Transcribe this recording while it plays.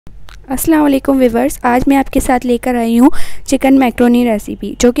अस्सलाम वालेकुम व्यूवर्स, आज मैं आपके साथ लेकर आई हूँ चिकन मैक्रोनी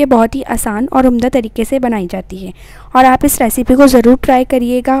रेसिपी, जो कि बहुत ही आसान और उम्दा तरीके से बनाई जाती है। और आप इस रेसिपी को ज़रूर ट्राई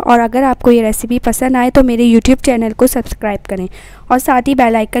करिएगा। और अगर आपको ये रेसिपी पसंद आए तो मेरे यूट्यूब चैनल को सब्सक्राइब करें और साथ ही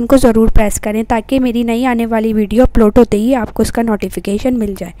बेल आइकन को ज़रूर प्रेस करें, ताकि मेरी नई आने वाली वीडियो अपलोड होते ही आपको उसका नोटिफिकेशन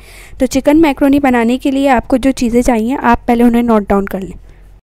मिल जाए। तो चिकन मैक्रोनी बनाने के लिए आपको जो चीज़ें चाहिए आप पहले उन्हें नोट डाउन कर लें।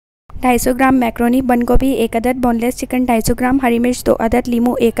 250 ग्राम मैक्रोनी, बंद गोभी 1 अदद, बोनलेस चिकन 250 ग्राम, हरी मिर्च 2 अदद,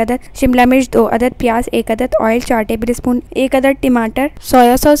 लीमू 1 अदद, शिमला मिर्च 2 अदद, प्याज 1 अदद, ऑयल 4 टेबल स्पून, 1 अदद टमाटर,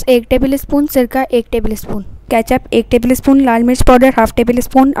 सोया सॉस 1 टेबल स्पून, सिरका 1 table spoon, ketchup 1 table spoon, लाल मिर्च पाउडर हाफ टेबल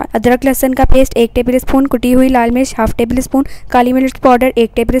स्पून, अदरक लहसुन का पेस्ट 1 टेबल स्पून, कुटी हुई लाल मिर्च हाफ टेबल स्पून, काली मिर्च पाउडर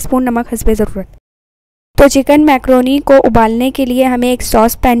 1 टेबल स्पून, नमक हस्बे ज़रूरत। तो चिकन मैक्रोनी को उबालने के लिए हमें एक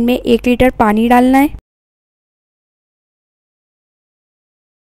सॉस पैन में 1 लीटर पानी डालना है।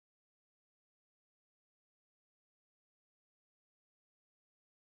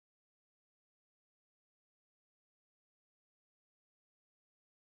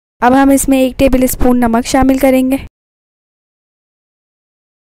 अब हम इसमें 1 टेबल स्पून नमक शामिल करेंगे।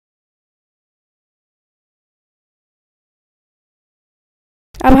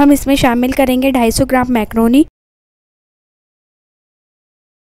 अब हम इसमें शामिल करेंगे 250 ग्राम मैक्रोनी।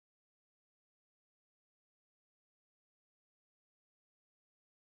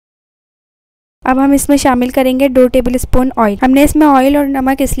 अब हम इसमें शामिल करेंगे 2 टेबल स्पून ऑयल। हमने इसमें ऑयल और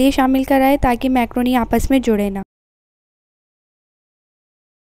नमक इसलिए शामिल करा है ताकि मैक्रोनी आपस में जुड़े ना।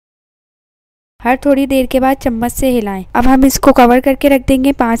 हर थोड़ी देर के बाद चम्मच से हिलाएं। अब हम इसको कवर करके रख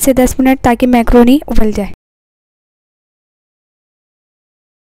देंगे 5 से 10 मिनट, ताकि मैक्रोनी उबल जाए।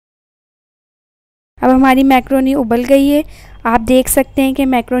 अब हमारी मैक्रोनी उबल गई है। आप देख सकते हैं कि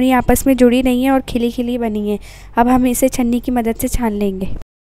मैक्रोनी आपस में जुड़ी नहीं है और खिली खिली बनी है। अब हम इसे छन्नी की मदद से छान लेंगे।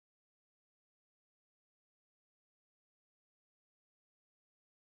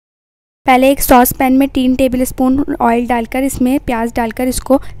 पहले एक सॉस पैन में 3 टेबल स्पून ऑयल डालकर इसमें प्याज डालकर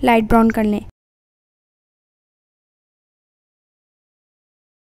इसको लाइट ब्राउन कर लें।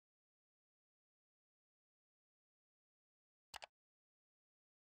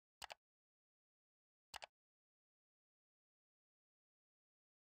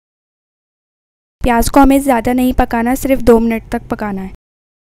 प्याज को हमें ज़्यादा नहीं पकाना, सिर्फ 2 मिनट तक पकाना है।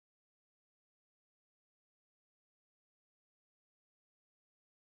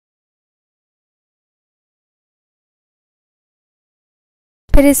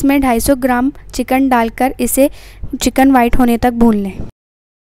 फिर इसमें 250 ग्राम चिकन डालकर इसे चिकन वाइट होने तक भून लें।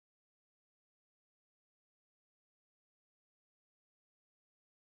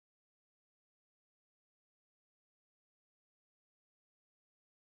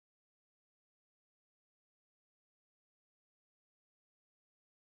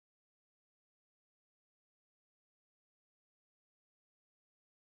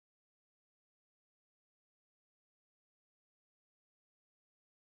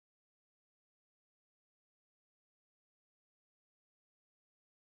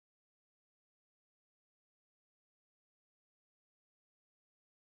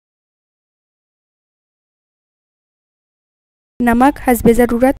 नमक हस्बे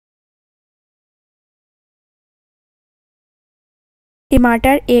ज़रूरत,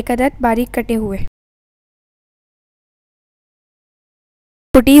 टमाटर 1 अदद बारीक कटे हुए,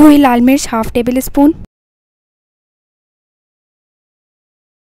 कुटी हुई लाल मिर्च हाफ टेबल स्पून,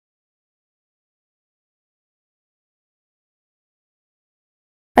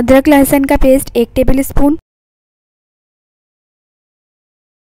 अदरक लहसुन का पेस्ट 1 टेबल स्पून,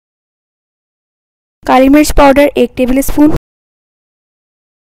 काली मिर्च पाउडर 1 टेबल स्पून,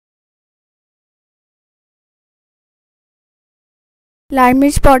 लाल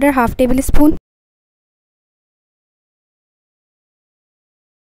मिर्च पाउडर हाफ टेबल स्पून,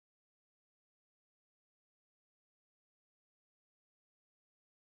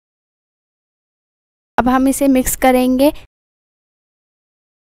 अब हम इसे मिक्स करेंगे।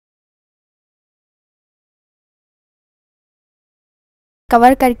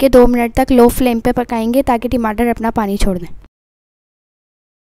 कवर करके 2 मिनट तक लो फ्लेम पे पकाएंगे, ताकि टमाटर अपना पानी छोड़ दें।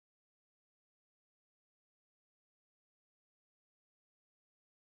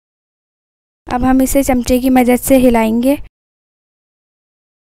 अब हम इसे चमचे की मदद से हिलाएंगे।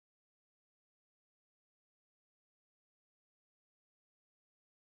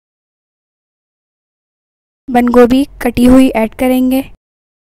 बंद गोभी कटी हुई ऐड करेंगे।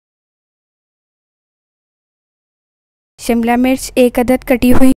 शिमला मिर्च 1 अदद कटी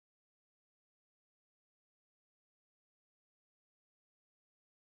हुई,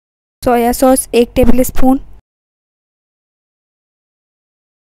 सोया सॉस 1 टेबल स्पून,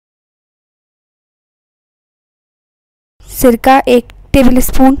 सिरका 1 table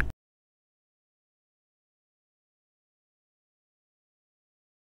spoon,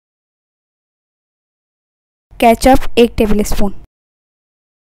 ketchup 1 table spoon.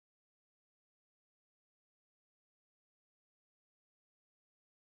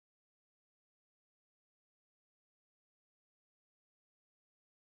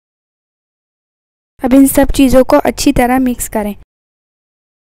 अब इन सब चीज़ों को अच्छी तरह मिक्स करें।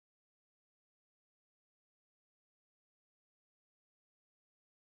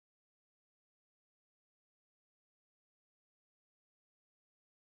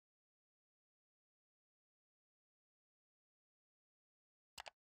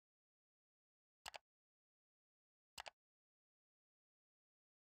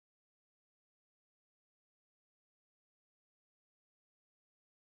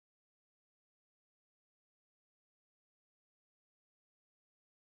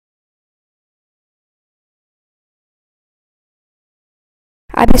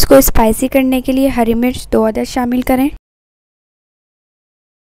 अब इसको स्पाइसी करने के लिए हरी मिर्च 2 अदद शामिल करें।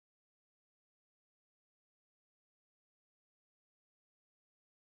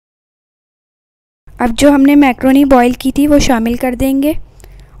 अब जो हमने मैक्रोनी बॉईल की थी वो शामिल कर देंगे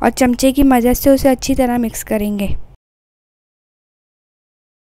और चमचे की मदद से उसे अच्छी तरह मिक्स करेंगे।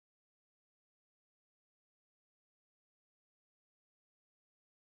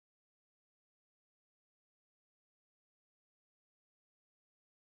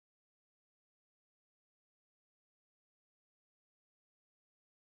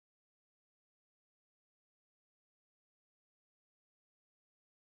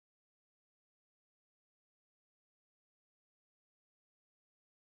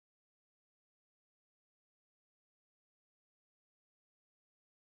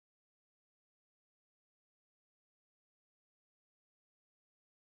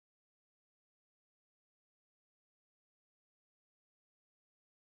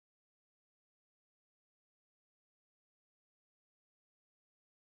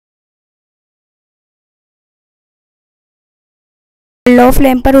 लो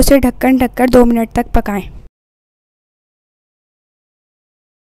फ्लेम पर उसे ढक्कन ढककर 2 मिनट तक पकाएं।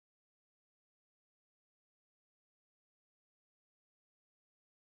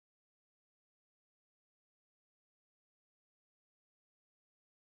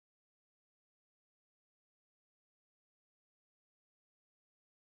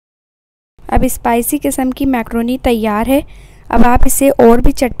 अब स्पाइसी किस्म की मैक्रोनी तैयार है। अब आप इसे और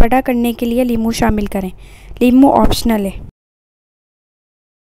भी चटपटा करने के लिए लीमू शामिल करें। लीमू ऑप्शनल है।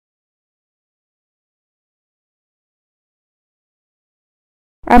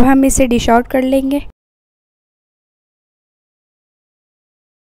 अब हम इसे डिश आउट कर लेंगे।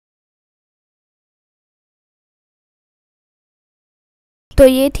 तो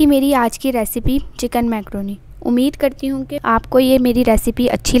ये थी मेरी आज की रेसिपी चिकन मैक्रोनी। उम्मीद करती हूँ कि आपको ये मेरी रेसिपी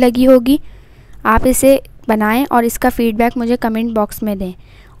अच्छी लगी होगी। आप इसे बनाएं और इसका फ़ीडबैक मुझे कमेंट बॉक्स में दें।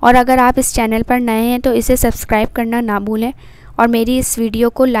 और अगर आप इस चैनल पर नए हैं तो इसे सब्सक्राइब करना ना भूलें और मेरी इस वीडियो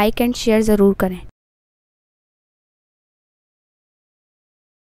को लाइक एंड शेयर ज़रूर करें।